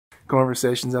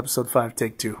Kornversations, episode 5,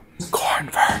 take 2.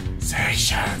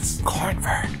 Kornversations.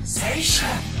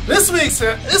 Kornversations. This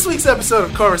week's episode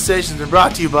of Kornversations been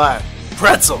brought to you by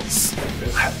pretzels.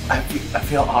 I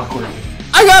feel awkward.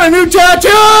 I got a new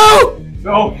tattoo!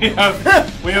 No,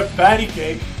 we have patty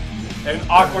cake and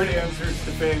awkward answers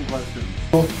to fan questions.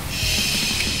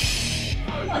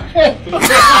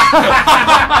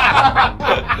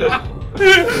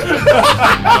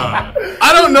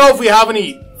 I don't know if we have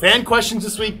any fan questions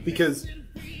this week because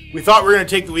we thought we were going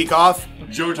to take the week off.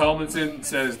 Joe Tomlinson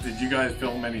says, did you guys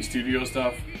film any studio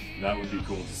stuff? That would be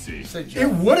cool to see. It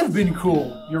would have been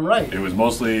cool. You're right. It was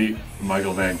mostly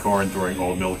Michael Van Korn throwing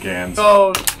old milk cans.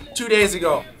 So, 2 days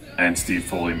ago. And Steve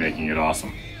Foley making it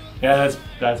awesome. Yeah,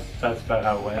 that's about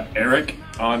how it went. Eric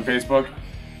on Facebook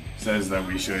says that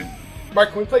we should...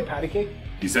 Mark, can we play patty cake?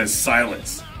 He says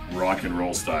silence, rock and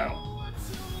roll style.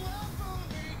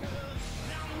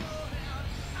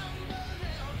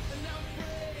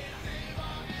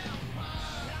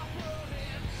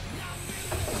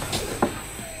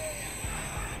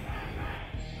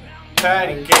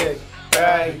 Patty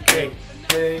cake,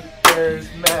 baker's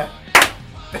man.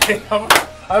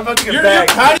 I'm about to get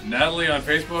back. Natalie on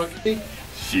Facebook,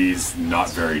 she's not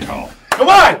very tall. Come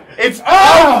on! It's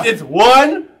it's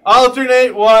one,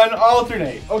 alternate, one,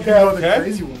 alternate. Okay, the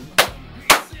crazy one.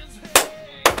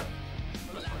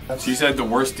 She said the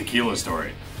worst tequila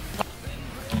story.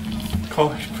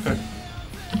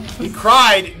 He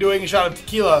cried doing a shot of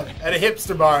tequila at a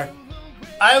hipster bar.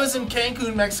 I was in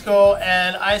Cancun, Mexico,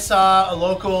 and I saw a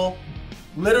local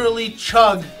literally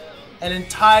chug an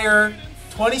entire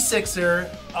 26er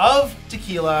of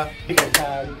tequila.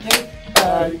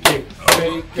 Patty cake,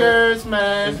 Baker's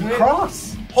man.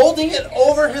 cross. Holding it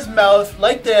over his mouth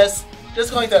like this, just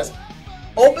going like this.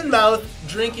 Open mouth,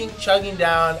 drinking, chugging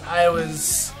down. I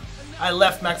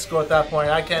left Mexico at that point.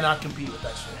 I cannot compete with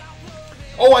that shit.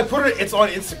 Oh, I put it, it's on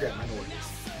Instagram. I know what it is.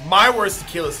 My worst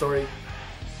tequila story.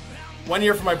 1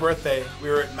 year for my birthday, we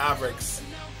were at Mavericks,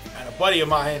 and a buddy of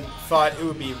mine thought it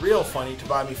would be real funny to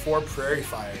buy me 4 Prairie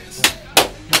Fires.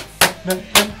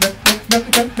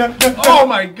 Oh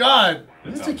my god!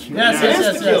 It's tequila.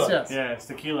 Yes. Yeah, it's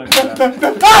tequila.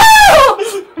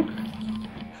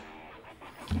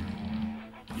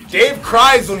 Dave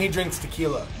cries when he drinks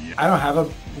tequila. I don't have a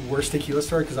worse tequila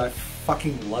story because I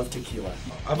fucking love tequila.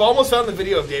 I've almost found the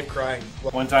video of Dave crying.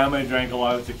 One time I drank a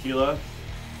lot of tequila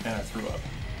and I threw up.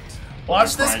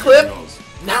 Watch this Grind clip your nose.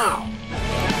 now.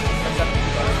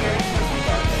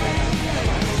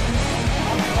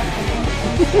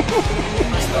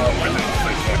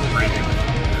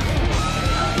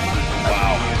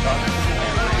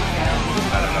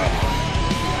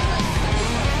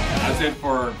 That's it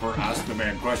for Ask the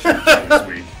Man questions for this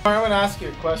week. I'm going to ask you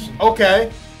a question.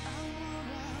 Okay.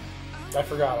 I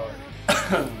forgot already.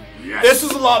 Yes. This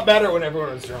was a lot better when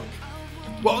everyone was drunk.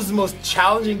 What was the most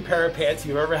challenging pair of pants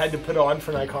you've ever had to put on for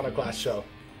an Iconoclast show?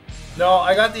 No,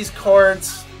 I got these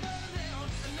cords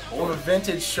from a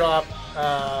vintage shop,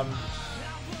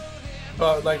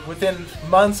 but like within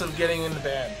months of getting in the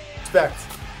band. Respect.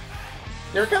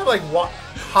 They were kind of like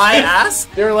high ass.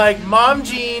 They were like mom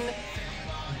jean,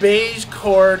 beige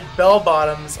cord, bell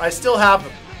bottoms. I still have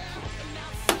them.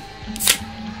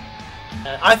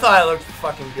 And I thought I looked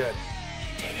fucking good.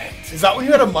 Is that when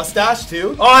you had a mustache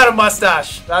too? Oh, I had a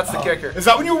mustache. That's the kicker. Is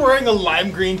that when you were wearing a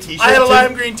lime green t-shirt? I had a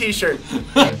lime green t-shirt.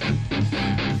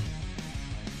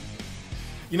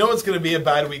 You know what's going to be a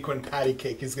bad week when patty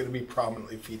cake is going to be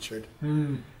prominently featured.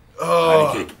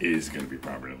 Patty cake is going to be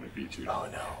prominently featured. Oh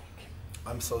no.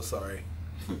 I'm so sorry.